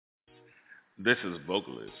This is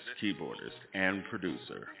vocalist, keyboardist, and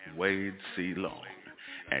producer Wade C. Long,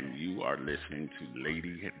 and you are listening to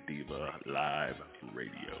Lady Diva Live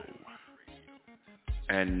Radio.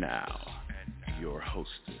 And now, your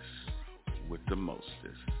hostess with the mostest,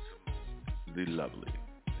 the lovely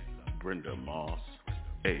Brenda Moss,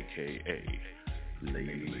 aka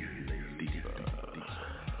Lady Diva.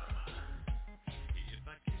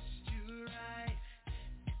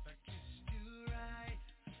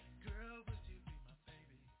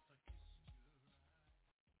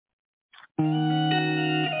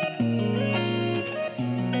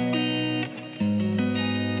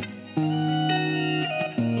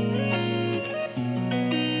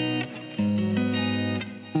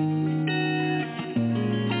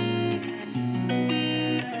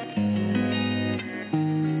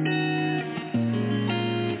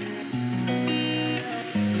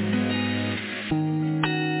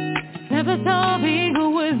 Never thought being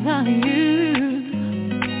without you.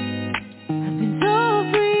 I've been so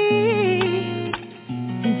free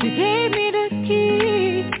since you gave me the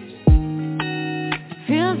key.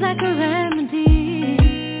 Feels like a remedy.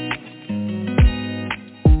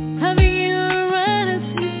 Having you around is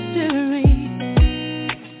history.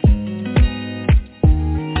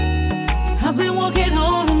 I've been walking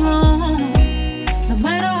all alone. No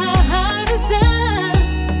matter how hard it's done,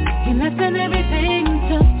 you left and everything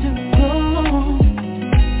tough to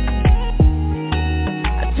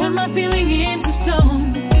turn my feeling into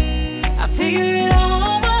stone. I figured it all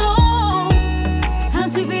on my own.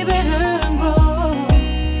 Time to be better and grow.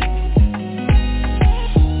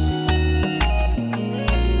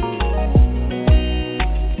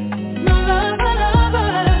 No lover,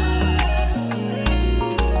 lover.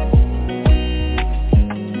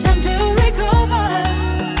 Time to recover.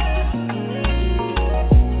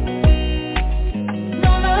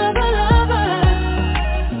 No lover, lover.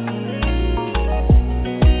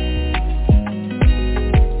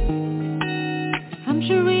 I'm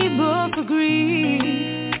sure we both agree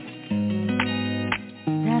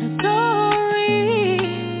that a story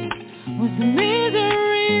was a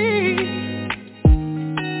misery.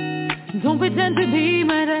 Don't pretend to be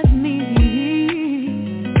mad at me.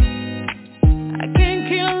 I can't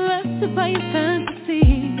care less about your fantasy.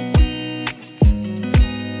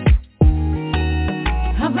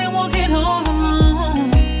 I've been walking all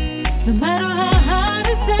alone. No matter how hard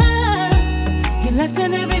it's done, you left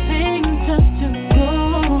and everything tough to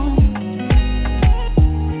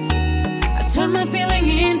turn my feeling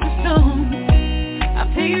into stone. I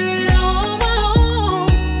figured it all on my own.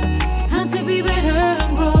 Time to be better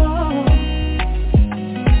and grow.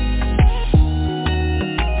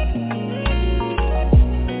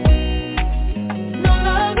 No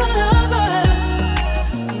lover, lover.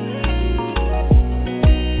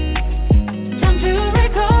 Time to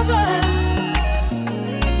recover.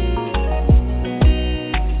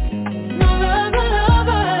 No lover,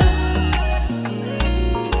 lover.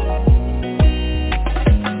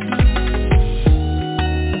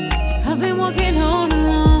 I've been walking all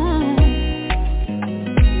alone.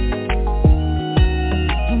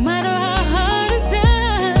 No matter how hard it's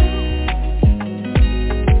done,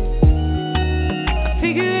 I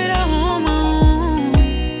figure it out on my own.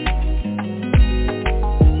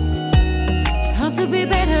 How to be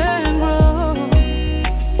better and grow.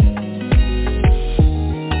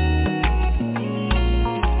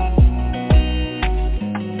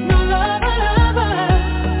 No lover, lover.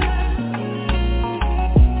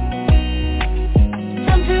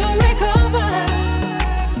 Time to recover.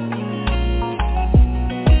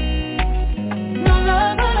 No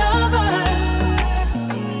lover, lover.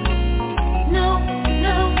 No,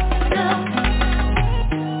 no, no.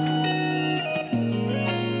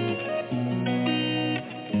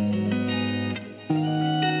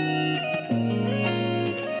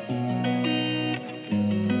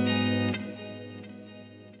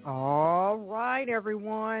 All right,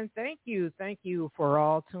 everyone. Thank you. Thank you for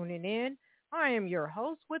all tuning in. I am your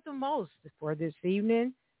host with the most for this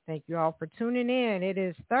evening. Thank you all for tuning in. It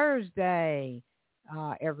is Thursday,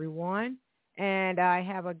 everyone. And I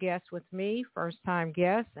have a guest with me, first-time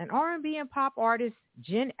guest, an R&B and pop artist,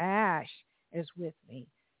 Jen Ash, is with me.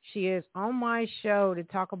 She is on my show to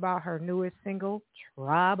talk about her newest single,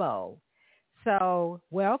 Trouble. So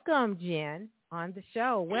welcome, Jen, on the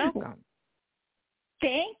show. Welcome.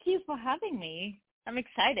 Thank you for having me. I'm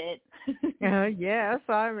excited. Yes,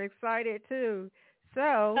 I'm excited too.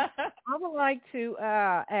 So I would like to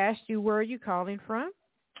ask you, where are you calling from?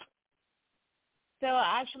 So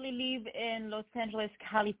I actually live in Los Angeles,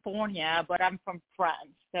 California, but I'm from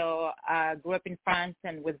France. So I grew up in France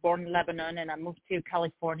and was born in Lebanon, and I moved to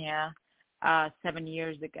California 7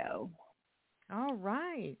 years ago. All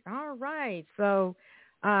right. All right. So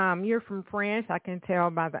you're from France. I can tell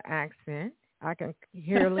by the accent. I can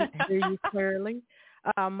hear you clearly.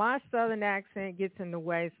 My southern accent gets in the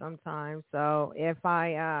way sometimes. So if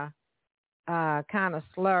I kind of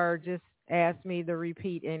slur, just ask me to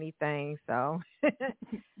repeat anything. So,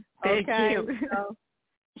 Thank okay. you. So,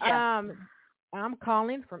 Yeah. I'm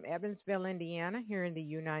calling from Evansville, Indiana, here in the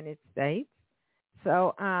United States.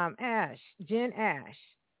 So, Jen Ash,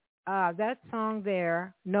 that song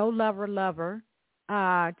there, No Lover Lover,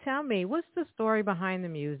 tell me, what's the story behind the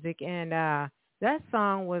music? And that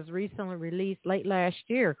song was recently released late last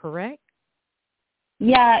year, correct?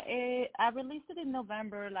 Yeah, I released it in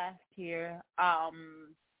November last year.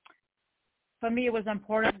 For me, it was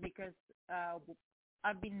important because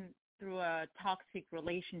I've been through a toxic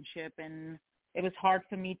relationship, and it was hard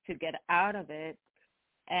for me to get out of it.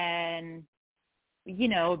 And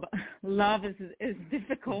love is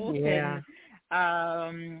difficult, Yeah.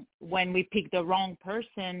 and when we pick the wrong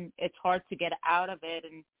person, it's hard to get out of it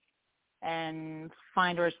and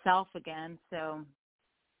find ourselves again. So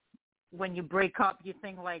when you break up, you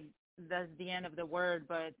think like that's the end of the word,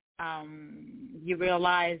 but you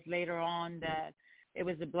realize later on that it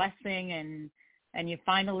was a blessing, and you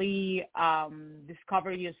finally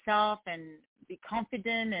discover yourself and be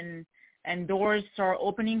confident, and doors are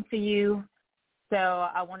opening for you. So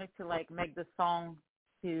I wanted to make the song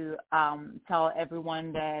to tell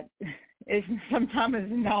everyone that sometimes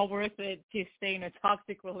it's not worth it to stay in a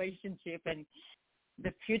toxic relationship, and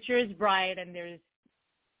the future is bright, and there's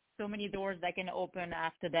so many doors that can open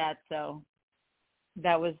after that. So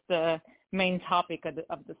that was the main topic of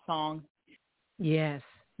the song. Yes,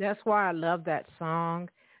 that's why I love that song.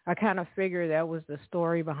 I kind of figured that was the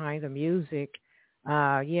story behind the music.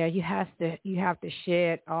 Yeah, you have to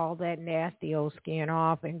shed all that nasty old skin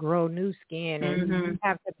off and grow new skin, and you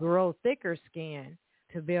have to grow thicker skin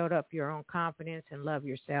to build up your own confidence and love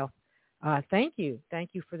yourself. Thank you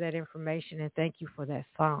for that information, and thank you for that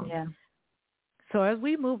song. Yeah. So as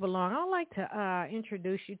we move along, I'd like to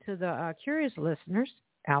introduce you to the curious listeners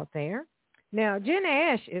out there. Now, Jen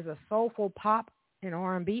Ash is a soulful pop and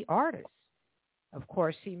R&B artist. Of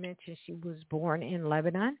course, she mentioned she was born in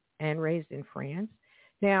Lebanon and raised in France.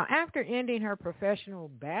 Now, after ending her professional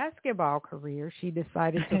basketball career, she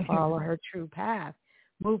decided to follow her true path,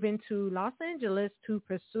 moving to Los Angeles to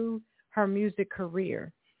pursue her music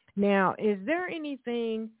career. Now, is there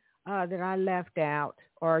anything that I left out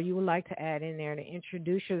or you would like to add in there to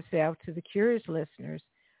introduce yourself to the curious listeners?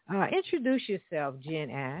 Introduce yourself,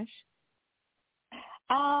 Jen Ash.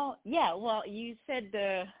 Yeah, well, you said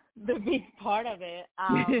the big part of it.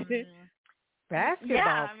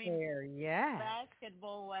 Basketball player, yeah.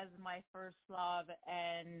 Basketball was my first love,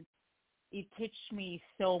 and it teach me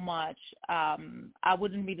so much. I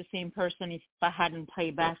wouldn't be the same person if I hadn't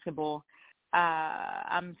played basketball.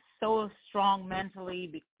 I'm so strong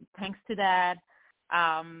mentally thanks to that.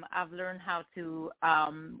 I've learned how to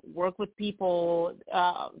work with people.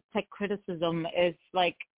 Take criticism. It's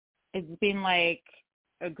been like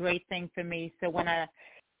a great thing for me. So when I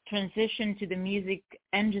transitioned to the music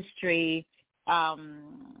industry, I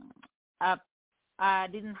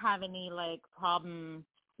didn't have any problem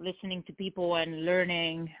listening to people and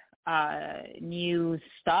learning new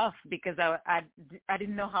stuff because I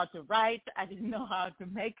didn't know how to write. I didn't know how to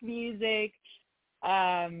make music.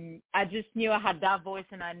 I just knew I had that voice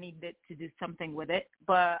and I needed to do something with it.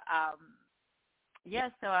 But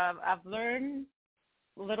so I've learned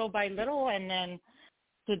little by little, and then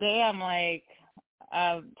today I'm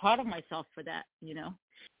proud of myself for that,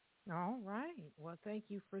 All right. Well, thank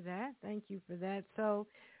you for that. So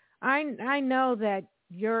I know that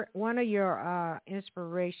one of your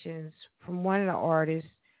inspirations from one of the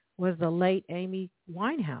artists was the late Amy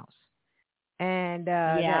Winehouse. And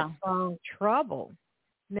that song Trouble.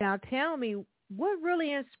 Now tell me, what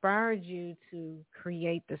really inspired you to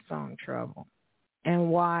create the song Trouble?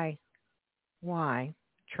 And why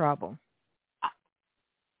Trouble?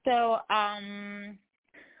 So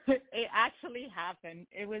it actually happened.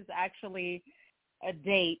 It was actually a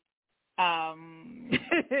date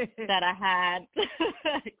that I had.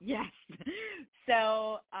 Yes.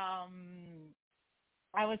 So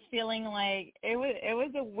I was feeling like it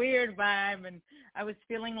was a weird vibe, and I was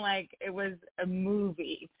feeling like it was a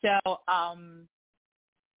movie. So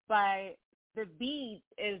by the beat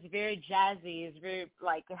is very jazzy, it's very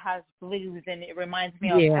it has blues, and it reminds me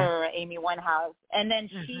of her, Amy Winehouse. And then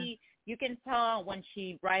you can tell when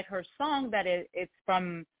she write her song that it's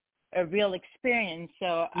from a real experience.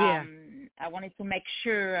 So I wanted to make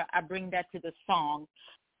sure I bring that to the song.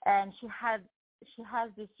 And she has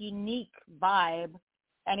this unique vibe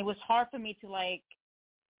and it was hard for me to like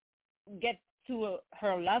get to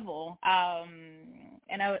her level.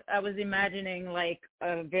 And I was imagining like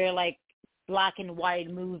a very like black and white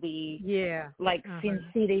movie, like Sin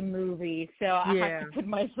City movie. So I had to put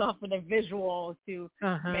myself in a visual to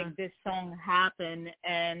make this song happen.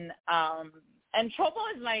 And Trouble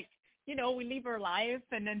is like, you know, we live our life,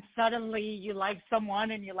 and then suddenly you like someone,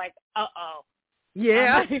 and you're like, uh-oh.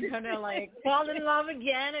 Yeah. I'm gonna like fall in love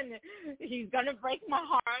again, and he's gonna break my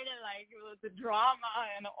heart, and like the drama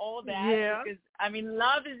and all that. Yeah. Because I mean,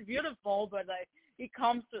 love is beautiful, but like it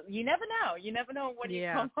comes to, you never know what you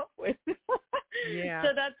come up with. So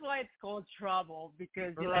that's why it's called Trouble,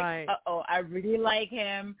 because you're like, uh-oh, I really like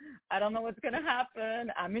him. I don't know what's gonna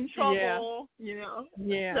happen. I'm in trouble, you know.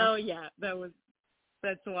 Yeah. So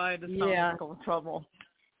that's why the song is called Trouble.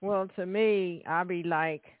 Well, to me, I'll be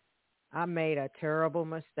like, I made a terrible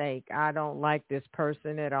mistake. I don't like this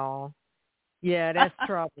person at all. Yeah, that's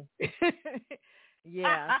trouble.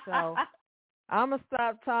 So I'm going to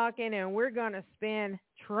stop talking, and we're going to spin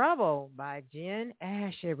Trouble by Jen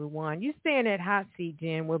Ash, everyone. You stay in that hot seat,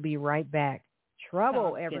 Jen. We'll be right back.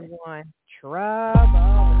 Trouble, everyone.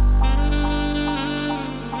 Trouble.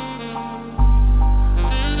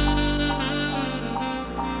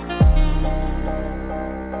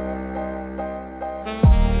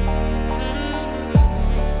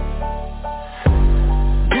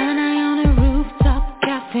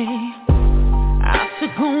 After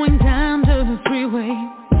going down to the freeway,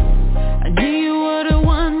 I knew you were the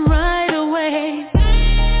one right away.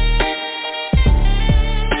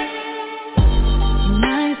 It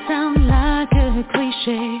might sound like a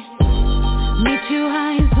cliche, meet you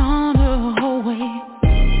eyes on the hallway,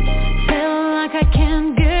 feel like I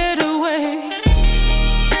can't get away.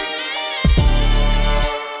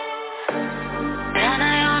 Then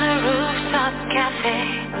I on a rooftop cafe,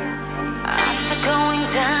 after going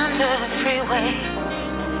down to the freeway.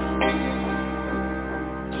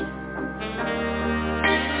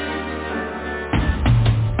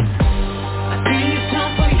 I think it's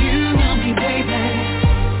time for you and me, baby.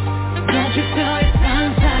 Don't you feel it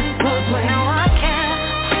sometimes both ways? No, I can't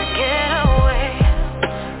get away.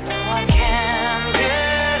 No, I can't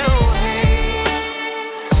get away.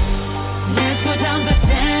 Let's go down the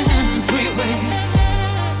damn freeway.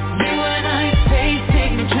 You and I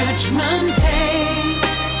facing judgment day.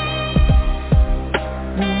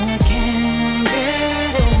 No, I can't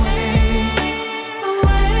get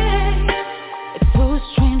away. It's so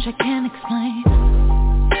strange, I can't explain.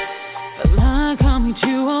 But like I'll meet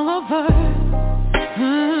you all over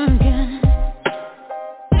again.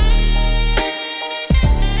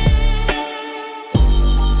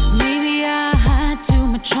 Maybe I had too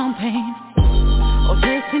much champagne, or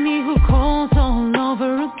destiny who calls all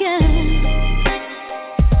over again.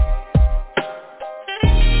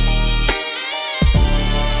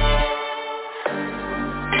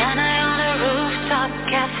 Then I on a rooftop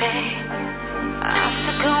cafe,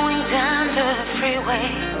 after going down to the freeway.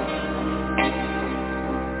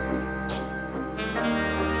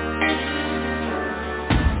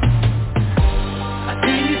 I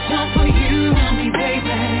think it's time for you and me,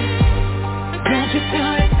 baby. Don't you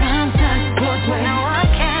feel it sometimes both ways? No, I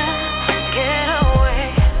can't get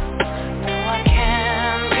away. No, I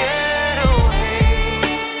can't get away.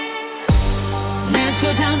 Let's go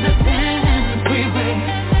down the damn freeway.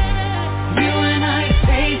 You and I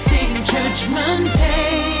facing judgment day.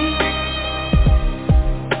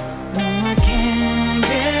 No, I can't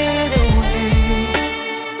get away.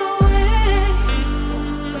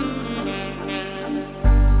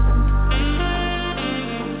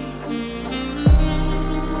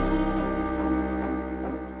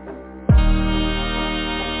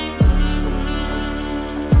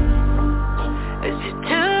 Is it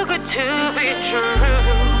too good to be true?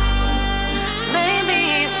 Maybe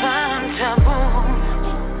even taboo.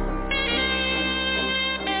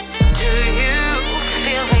 Do you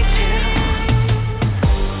feel me too?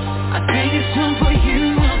 I think it's time for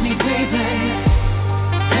you and me, baby.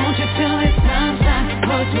 Don't you feel it sometimes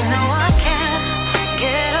both ways? No, I can't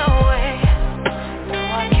get away. No,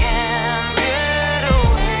 I can't get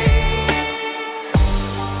away.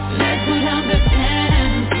 Let's go down the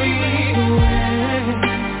damn freeway.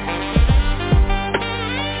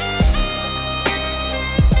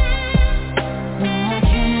 No, I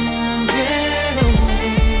can't get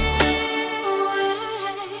away.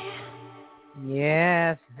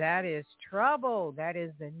 Yes, that is Trouble. That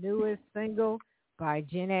is the newest single by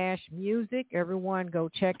Jen Ash Music. Everyone go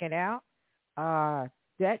check it out.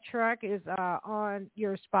 That track is on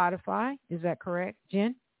your Spotify. Is that correct,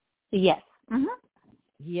 Jen? Yes.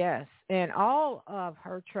 Yes, and all of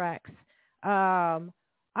her tracks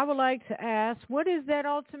I would like to ask, what is that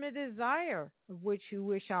ultimate desire of which you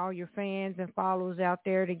wish all your fans and followers out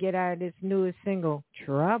there to get out of this newest single,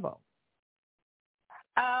 Trouble?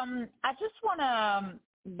 I just want to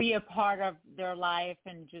be a part of their life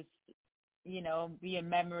and just, be a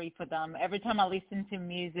memory for them. Every time I listen to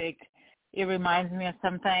music, it reminds me of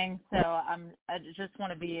something. So I just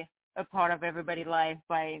want to be a part of everybody's life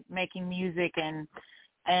by making music and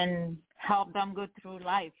help them go through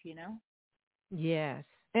life, Yes.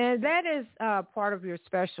 And that is part of your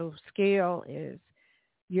special skill is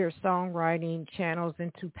your songwriting channels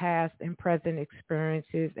into past and present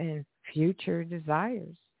experiences and future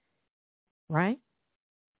desires, right?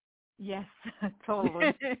 Yes,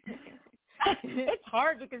 totally. It's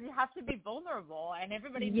hard because you have to be vulnerable and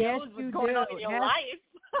everybody knows what's going on in your life.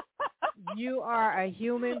 You are a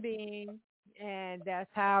human being, and that's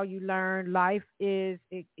how you learn. Life is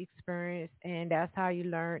experience, and that's how you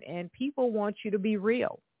learn. And people want you to be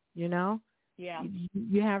real, Yeah.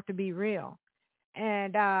 You have to be real.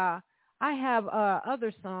 And I have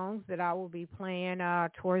other songs that I will be playing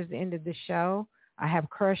towards the end of the show. I have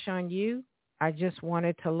Crush on You. I Just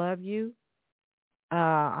Wanted to Love You.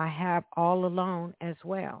 I have All Alone as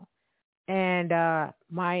well. And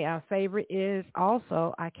my favorite is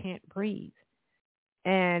also I Can't Breathe.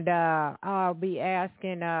 And I'll be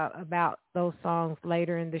asking about those songs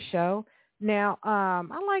later in the show. Now,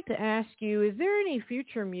 I'd like to ask you, is there any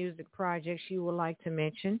future music projects you would like to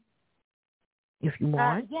mention, if you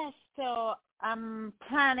want? Yes, so I'm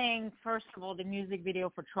planning, first of all, the music video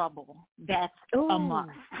for Trouble. That's a must.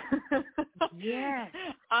 Yeah.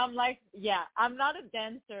 I'm not a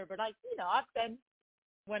dancer, but I've danced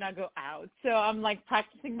when I go out. So I'm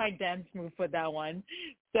practicing my dance move for that one.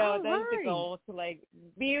 So that's the goal, to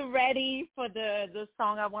be ready for the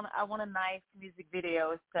song. I want a nice music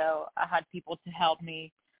video. So I had people to help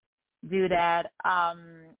me do that. I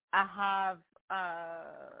have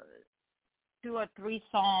 2 or 3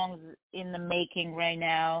 songs in the making right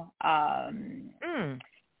now.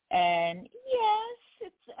 And yes,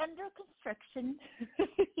 it's under construction.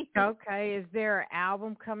 Okay. Is there an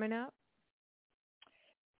album coming up?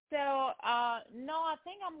 So, no, I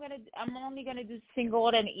think I'm only gonna do single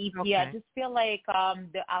and EP. Okay. I just feel like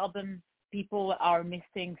the album people are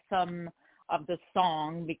missing some of the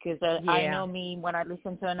song because I know me, when I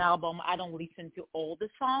listen to an album, I don't listen to all the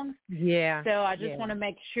songs. Yeah. So I just want to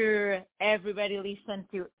make sure everybody listens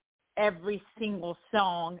to every single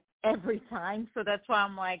song every time. So that's why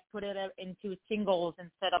I'm put it into singles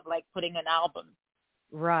instead of putting an album.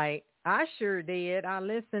 Right. I sure did. I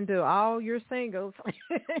listened to all your singles.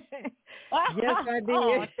 Yes, I did.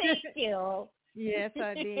 Oh, thank you. Yes,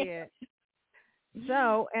 I did.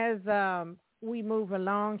 So as we move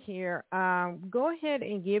along here, go ahead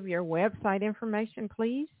and give your website information,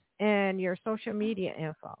 please, and your social media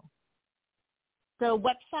info. The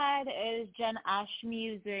website is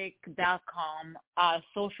jenashmusic.com.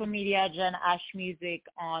 Social media, Jen Ash Music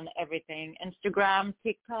on everything. Instagram,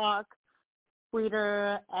 TikTok,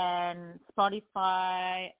 Twitter, and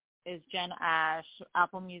Spotify is Jen Ash.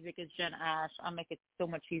 Apple Music is Jen Ash. I make it so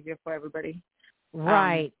much easier for everybody.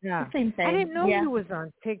 Right. Yeah. Same thing. I didn't know you was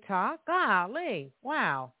on TikTok. Golly.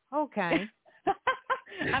 Wow. Okay.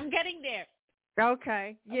 I'm getting there.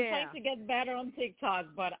 Okay. Yeah. I'm trying to get better on TikTok,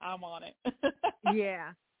 but I'm on it.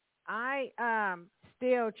 Yeah. I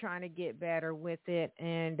still trying to get better with it,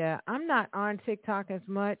 and I'm not on TikTok as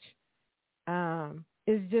much.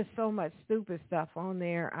 It's just so much stupid stuff on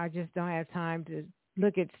there. I just don't have time to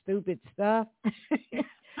look at stupid stuff.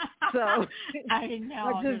 So I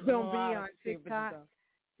know. I just don't be on TikTok.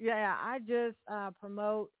 Yeah, I just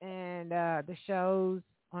promote and the shows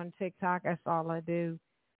on TikTok. That's all I do.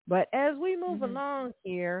 But as we move along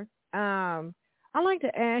here, I'd like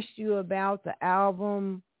to ask you about the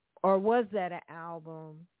album, or was that an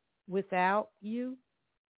album, Without You?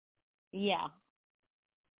 Yeah.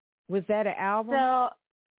 Was that an album? So,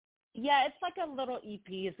 yeah, it's like a little EP.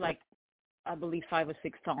 It's I believe 5 or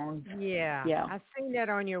 6 songs. Yeah. Yeah. I've seen that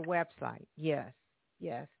on your website. Yes.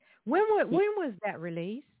 When was that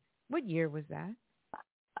released? What year was that?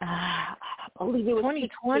 I believe it was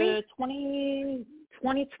 2020?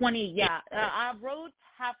 2020, yeah. I wrote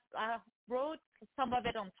some of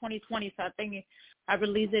it on 2020, so I think I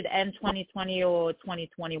released it in 2020 or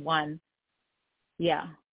 2021. Yeah.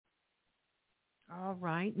 All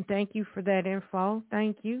right. And thank you for that info.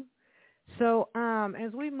 Thank you. So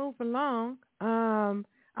as we move along, I'd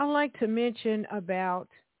like to mention about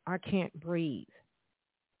I Can't Breathe.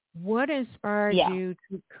 What inspired you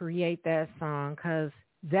to create that song? Because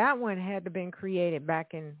that one had to have been created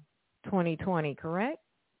back in 2020, correct?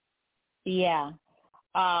 Yeah.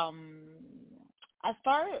 I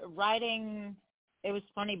started writing. It was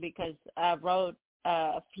funny because I wrote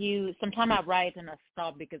a few. Sometimes I write and I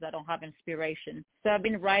stop because I don't have inspiration. So I've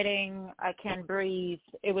been writing I Can't Breathe.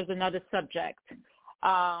 It was another subject.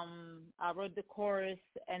 I wrote the chorus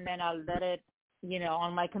and then I let it,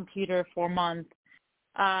 on my computer for a month.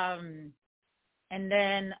 And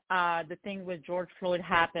then the thing with George Floyd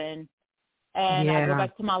happened, and I go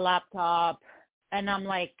back to my laptop, and I'm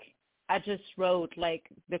like, I just wrote like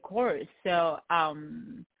the chorus. So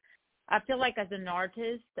I feel like as an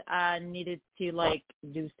artist, I needed to like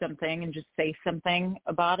do something and just say something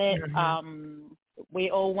about it. Mm-hmm. We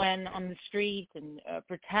all went on the street and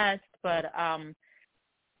protest, but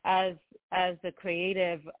as a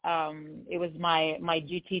creative, it was my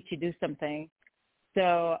duty to do something.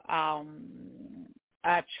 So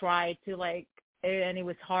I tried to like, and it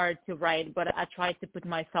was hard to write, but I tried to put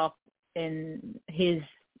myself in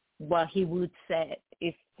what he would say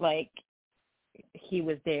if like he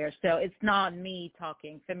was there. So it's not me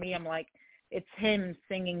talking. For me, I'm like, it's him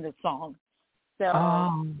singing the song. So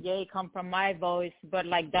yeah, it come from my voice, but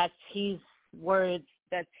like that's his words.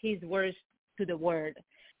 That's his words to the word.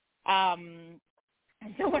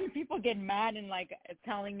 So when people get mad and like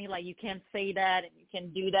telling me like you can't say that and you can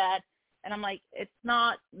do that, and I'm like, it's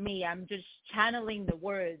not me. I'm just channeling the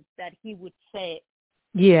words that he would say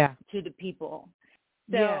to the people.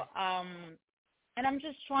 So and I'm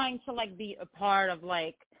just trying to like be a part of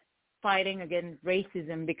like fighting against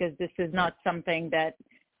racism, because this is not something that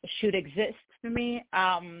should exist for me.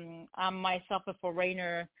 I'm myself a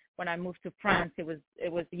foreigner. When I moved to France, it was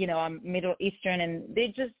I'm Middle Eastern, and they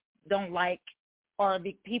just don't like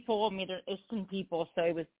Arabic people, Middle Eastern people. So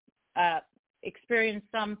it was experienced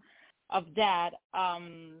some of that.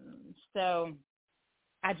 So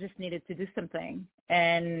I just needed to do something,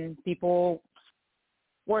 and people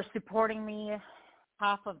were supporting me.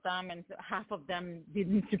 Half of them, and half of them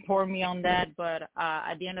didn't support me on that. But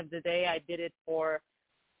at the end of the day, I did it for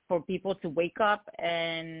people to wake up,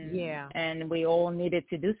 and we all needed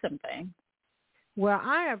to do something. Well,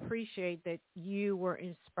 I appreciate that you were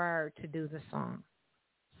inspired to do the song.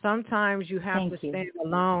 Sometimes you have to stand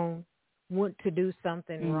alone, want to do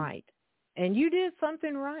something right. And you did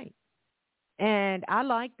something right. And I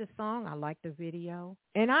liked the song. I liked the video.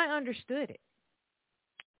 And I understood it.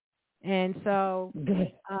 And so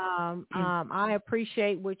I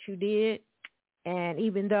appreciate what you did. And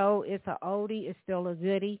even though it's an oldie, it's still a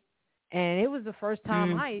goodie. And it was the first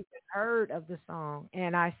time I even heard of the song.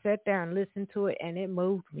 And I sat there and listened to it, and it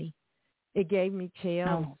moved me. It gave me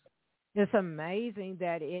chills. Oh. It's amazing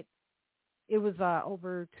that it was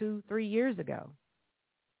over 2-3 years ago.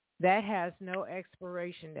 That has no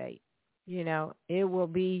expiration date. It will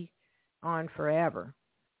be on forever.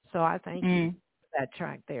 So I thank you for that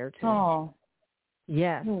track there, too. Oh,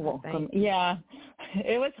 yes. You're welcome. Yeah,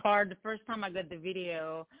 it was hard. The first time I got the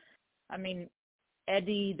video, I mean,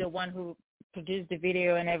 Eddie, the one who produced the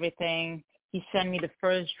video and everything, he sent me the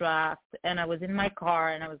first draft, and I was in my car,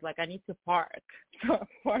 and I was like, I need to park.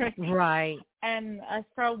 Right. And I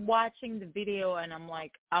started watching the video, and I'm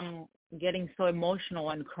like, I'm getting so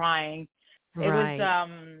emotional and crying. Right.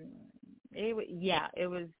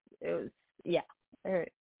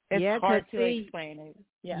 It's hard to explain it.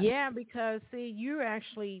 Yeah, because you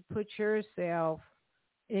actually put yourself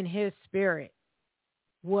in his spirit,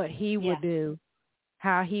 what he would do,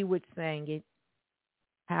 how he would sing it,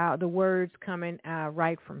 how the words coming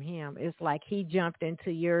right from him. It's like he jumped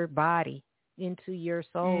into your body, into your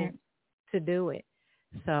soul to do it.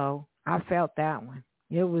 So I felt that one.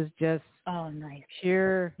 It was just nice.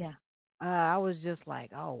 Sure. Yeah. I was just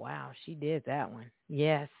like, oh, wow, she did that one.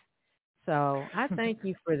 Yes. So I thank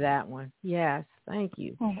you for that one. Yes, thank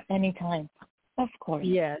you. Oh, anytime. Of course.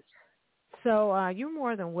 Yes. So you're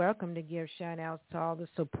more than welcome to give shout-outs to all the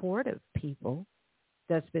supportive people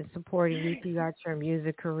that's been supporting you throughout your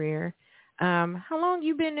music career. How long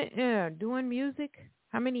you been doing music?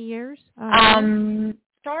 How many years?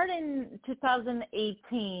 Starting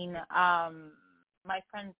 2018, my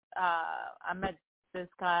friend, I met this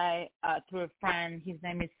guy through a friend. His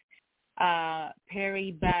name is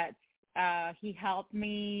Perry Betts. He helped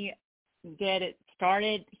me get it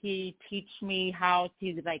started. He teach me how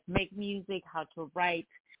to like make music, how to write.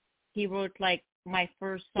 He wrote like my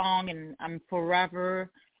first song, and I'm forever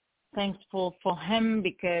thankful for him,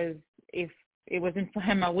 because if it wasn't for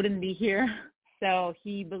him, I wouldn't be here. So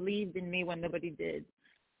he believed in me when nobody did.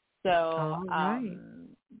 So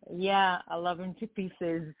yeah, I love him to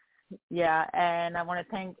pieces. Yeah, and I want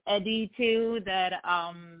to thank Eddie too, that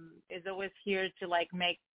is always here to like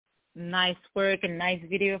make nice work and nice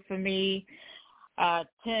video for me.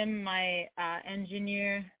 Tim, my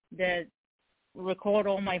engineer, that record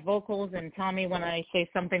all my vocals and tell me when I say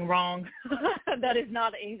something wrong. That is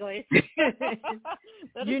not English.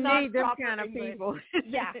 You need them kind of English. people.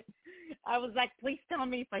 Yeah. I was like, please tell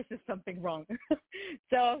me if I said something wrong.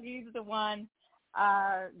 So he's the one.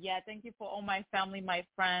 Thank you for all my family, my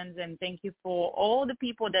friends, and thank you for all the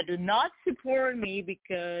people that do not support me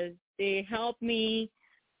because they help me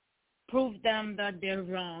prove them that they're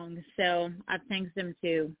wrong. So I thank them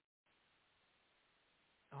too.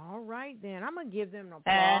 All right, then. I'm going to give them an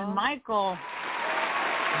applause. And Michael.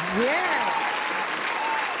 Yeah.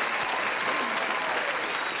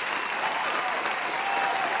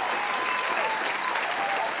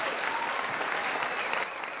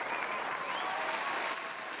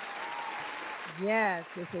 Yes,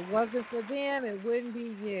 if it wasn't for them, it wouldn't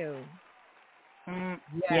be you. Yes.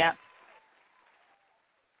 Yeah.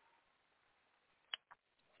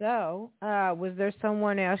 So, was there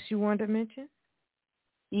someone else you wanted to mention?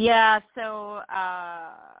 Yeah, so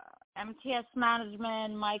MTS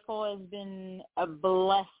Management, Michael has been a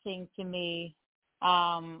blessing to me.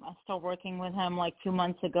 I started working with him like 2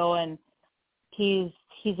 months ago, and he's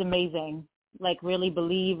amazing. Like, really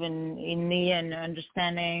believe in me and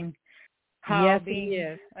understanding how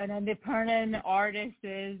being an independent artist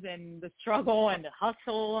is and the struggle and the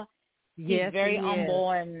hustle. He's very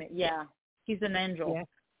humble, and he's an angel.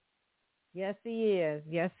 Yes, he is.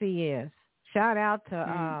 Yes, he is. Shout out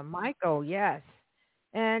to Michael, yes.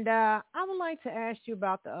 And I would like to ask you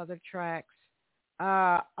about the other tracks.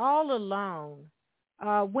 All Alone.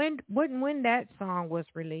 When that song was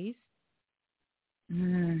released?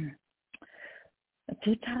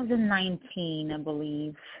 2019, I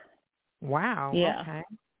believe. Wow. Yeah. Okay.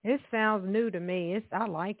 It sounds new to me. I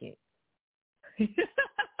like it.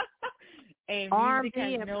 Hey, R&B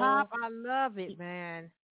and pop, I love it,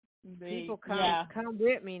 man. People come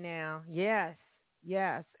with me now. Yes.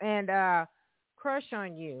 And Crush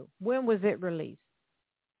on You. When was it released?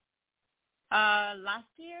 Last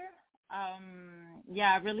year. I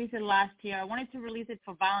released it last year. I wanted to release it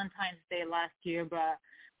for Valentine's Day last year, but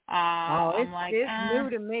it's new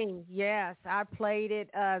to me. Yes, I played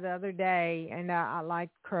it the other day, and I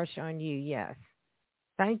like Crush on You. Yes,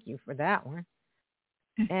 thank you for that one.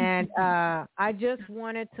 And I Just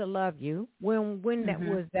Wanted to Love You. When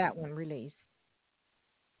was that one released?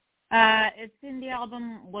 It's in the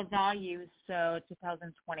album Without You, so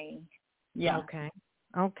 2020. Yeah.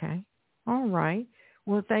 Okay. All right.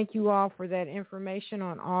 Well, thank you all for that information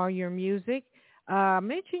on all your music.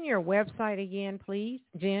 Mention your website again, please,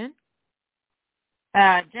 Jen.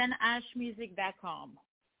 JenAshMusic.com.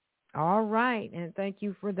 All right. And thank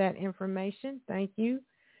you for that information. Thank you.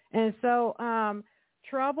 And so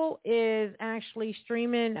Trouble is actually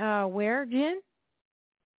streaming where, Jen?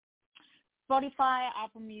 Spotify,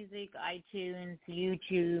 Apple Music, iTunes,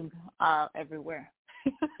 YouTube, everywhere.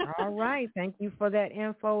 All right. Thank you for that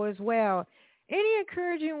info as well. Any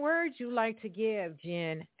encouraging words you'd like to give,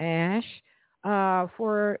 Jen Ash,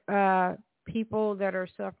 for people that are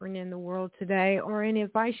suffering in the world today, or any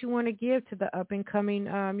advice you want to give to the up-and-coming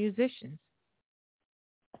musicians?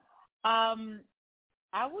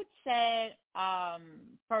 I would say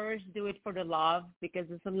first do it for the love, because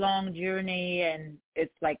it's a long journey and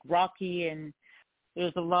it's like rocky and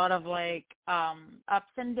there's a lot of like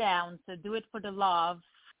ups and downs. So do it for the love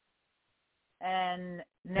and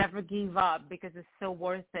never give up, because it's so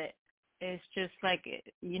worth it. It's just like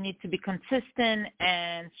you need to be consistent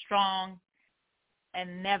and strong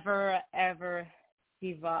and never, ever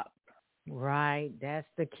give up. Right. That's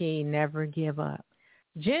the key. Never give up.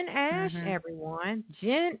 Jen Ash, everyone.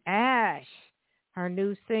 Jen Ash. Her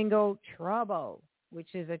new single, Trouble,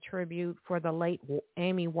 which is a tribute for the late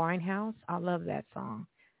Amy Winehouse. I love that song.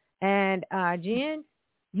 And Jen,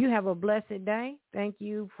 you have a blessed day. Thank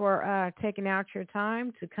you for taking out your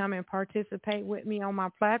time to come and participate with me on my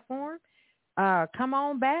platform. Come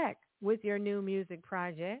on back with your new music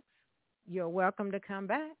projects. You're welcome to come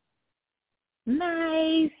back.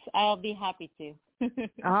 Nice. I'll be happy to.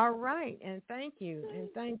 All right. And thank you.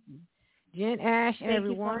 Jen Ash,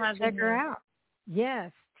 everyone, check her out.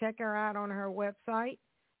 Yes, check her out on her website.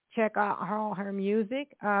 Check out all her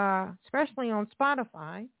music, especially on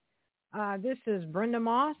Spotify. This is Brenda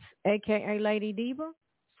Moss, a.k.a. Lady Diva,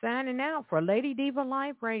 signing out for Lady Diva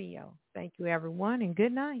Live Radio. Thank you, everyone, and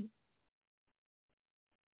good night.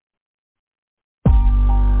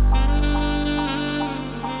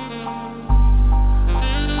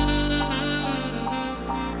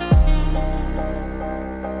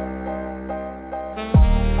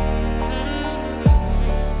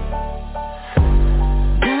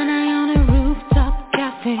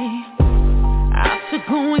 After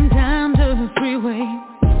going down to the freeway,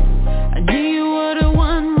 I knew you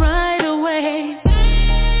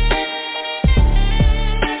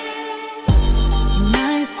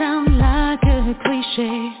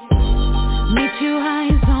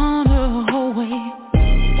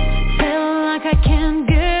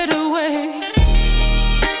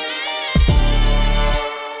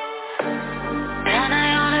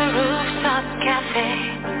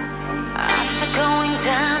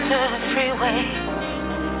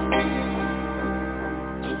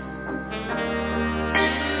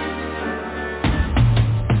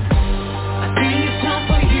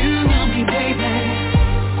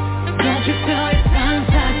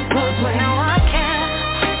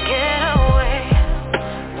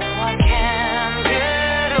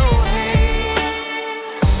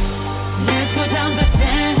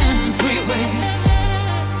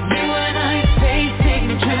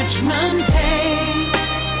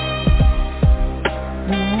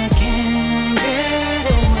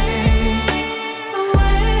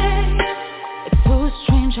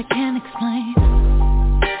I can't explain.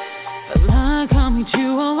 But like I'll meet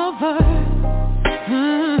you all over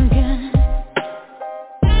again.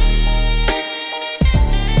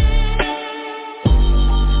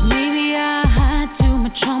 Maybe I had too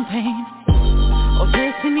much on pain, or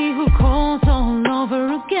destiny who calls all over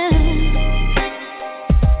again.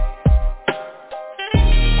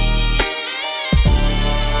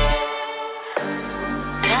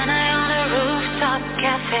 Tonight on a rooftop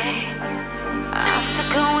cafe, after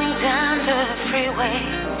going down to the freeway.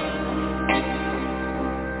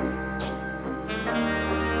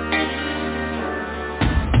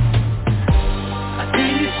 I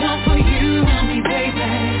think it's time for you and me,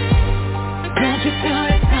 baby. Don't you feel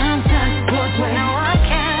it sounds like God's way? No, I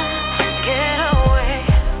can't get away.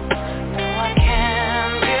 No, I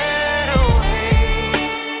can't get away.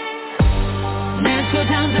 Let's go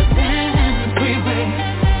down the damn freeway.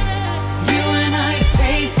 You and I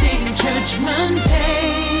facing Judgment Day.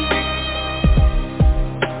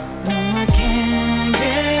 No, I can't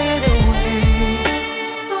get away.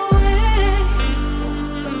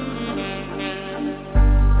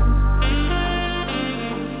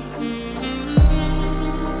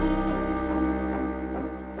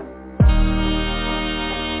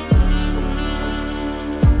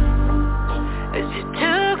 Is it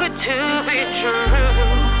too good to be true?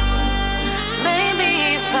 Maybe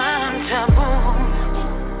even taboo.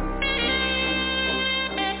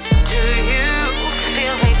 Do you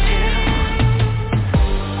feel me too?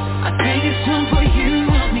 I think it's time for you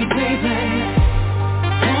and me, baby.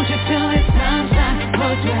 Don't you feel it sounds like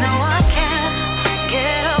God's way? No, I can't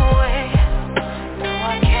get away. No,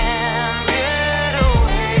 I can't get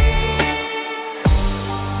away.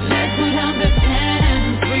 Let's go down the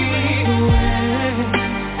damn freeway.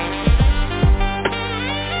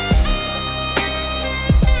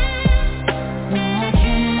 No, I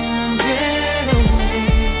can't get away.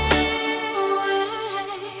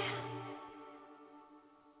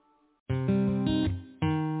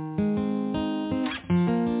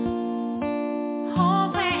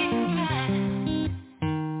 Oh, baby.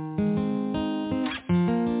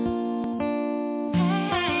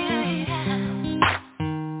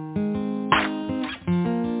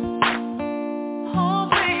 Oh,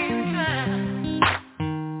 baby.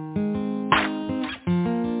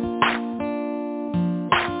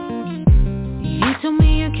 You told me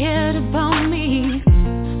you cared about me,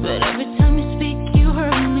 but every time you speak, you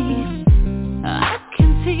hurt me. I can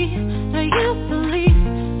see that you believe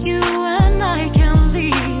you and I can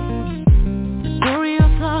leave. The story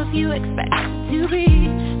of love you expect it to be,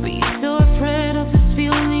 but you're so afraid of this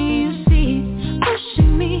feeling you see.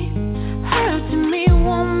 Pushing me, hurting me,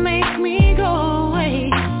 won't make me go away.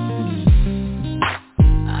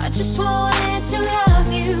 I just wanted to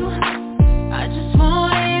love you. I just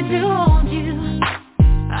wanted to hold you.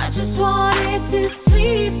 I just wanted to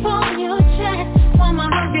sleep on your chest while my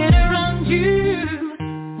heart get around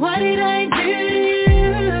you. What did I do to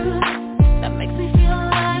you that makes me feel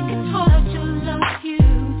like it's hard to love you?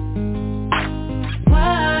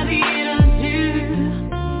 What did I do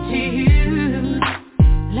to you?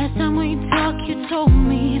 Last time we talked, you told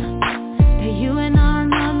me that you and I are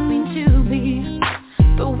not meant to be.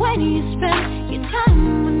 But when you spend your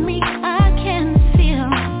time with me, I can feel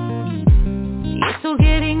you're still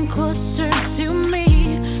getting closer to me.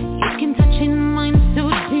 You can touch in mine so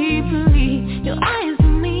deeply. Your eyes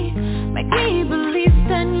on me make me believe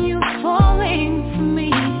that you're falling for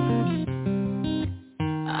me.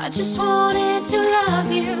 I just wanted to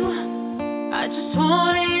love you. I just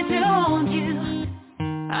wanted to hold you.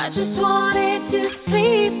 I just wanted to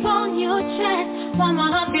sleep on your chest while my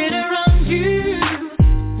heart get around you.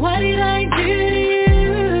 What did I do to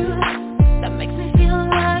you that makes me feel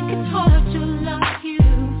like it's hard to love you?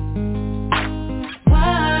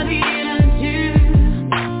 What did I do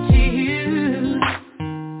to you?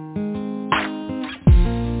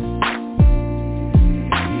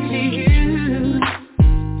 To you?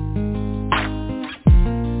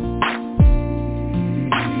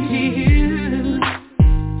 To you?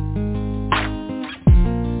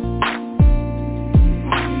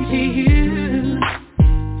 To you?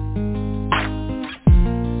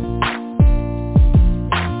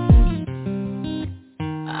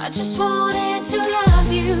 I just wanted to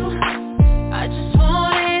love you. I just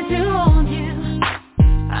wanted to hold you.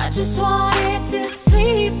 I just wanted to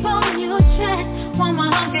sleep on your chest while my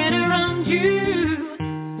heart get around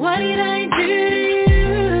you. What did I do to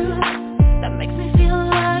you that makes me feel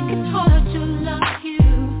like it's hard to love you?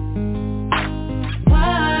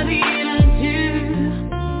 What did I do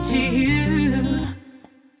to you?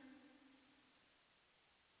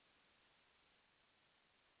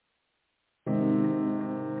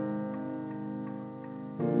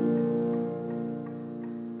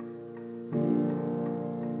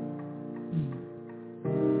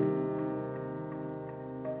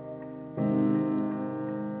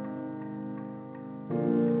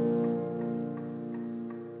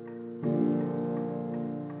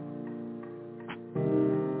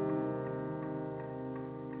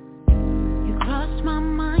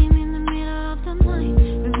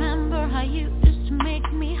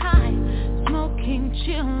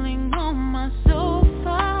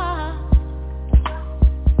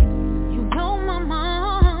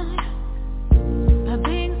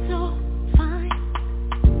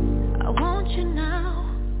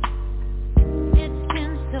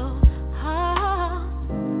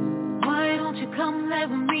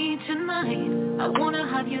 wanna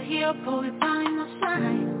have you here, boy, by my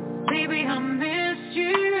side. Baby, I miss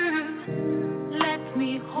you. Let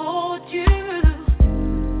me hold you.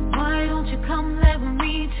 Why don't you come live with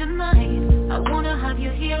me tonight? I wanna have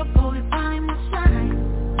you here, boy, by my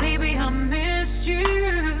side. Baby, I miss you.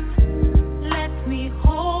 Let me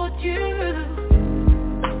hold you.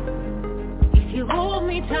 If you hold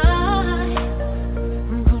me tight,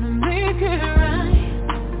 I'm gonna make it right.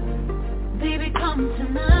 Baby, come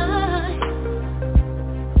tonight.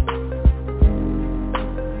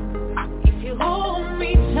 If you hold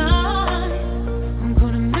me tight, I'm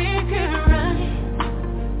gonna make it right.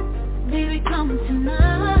 Baby, come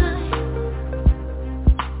tonight.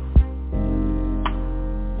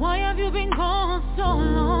 Why have you been gone so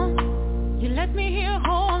long? You left me here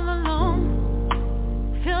all alone,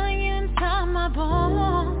 feeling you inside my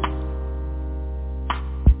bones.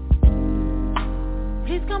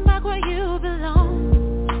 Please come back where you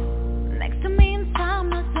belong, next to me inside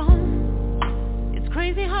my zone. It's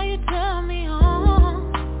crazy how you turn me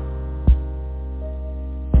on.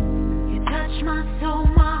 You touch my soul,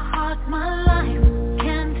 my heart, my life.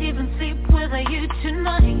 Can't even sleep without you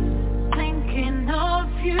tonight. Thinking of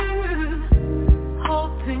you,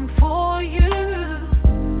 hoping for you.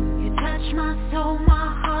 You touch my soul, my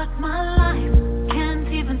heart, my life. Can't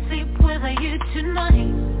even sleep without you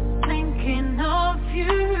tonight. Thinking of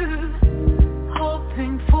you,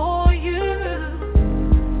 hoping for you.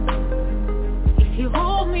 If you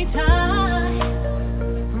hold me tight,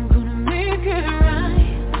 I'm gonna make it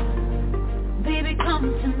right. Baby,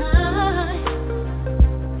 come tonight.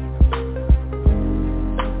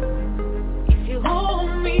 If you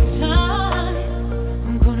hold me tight,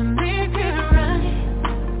 I'm gonna make it right.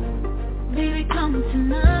 Baby, come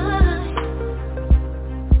tonight.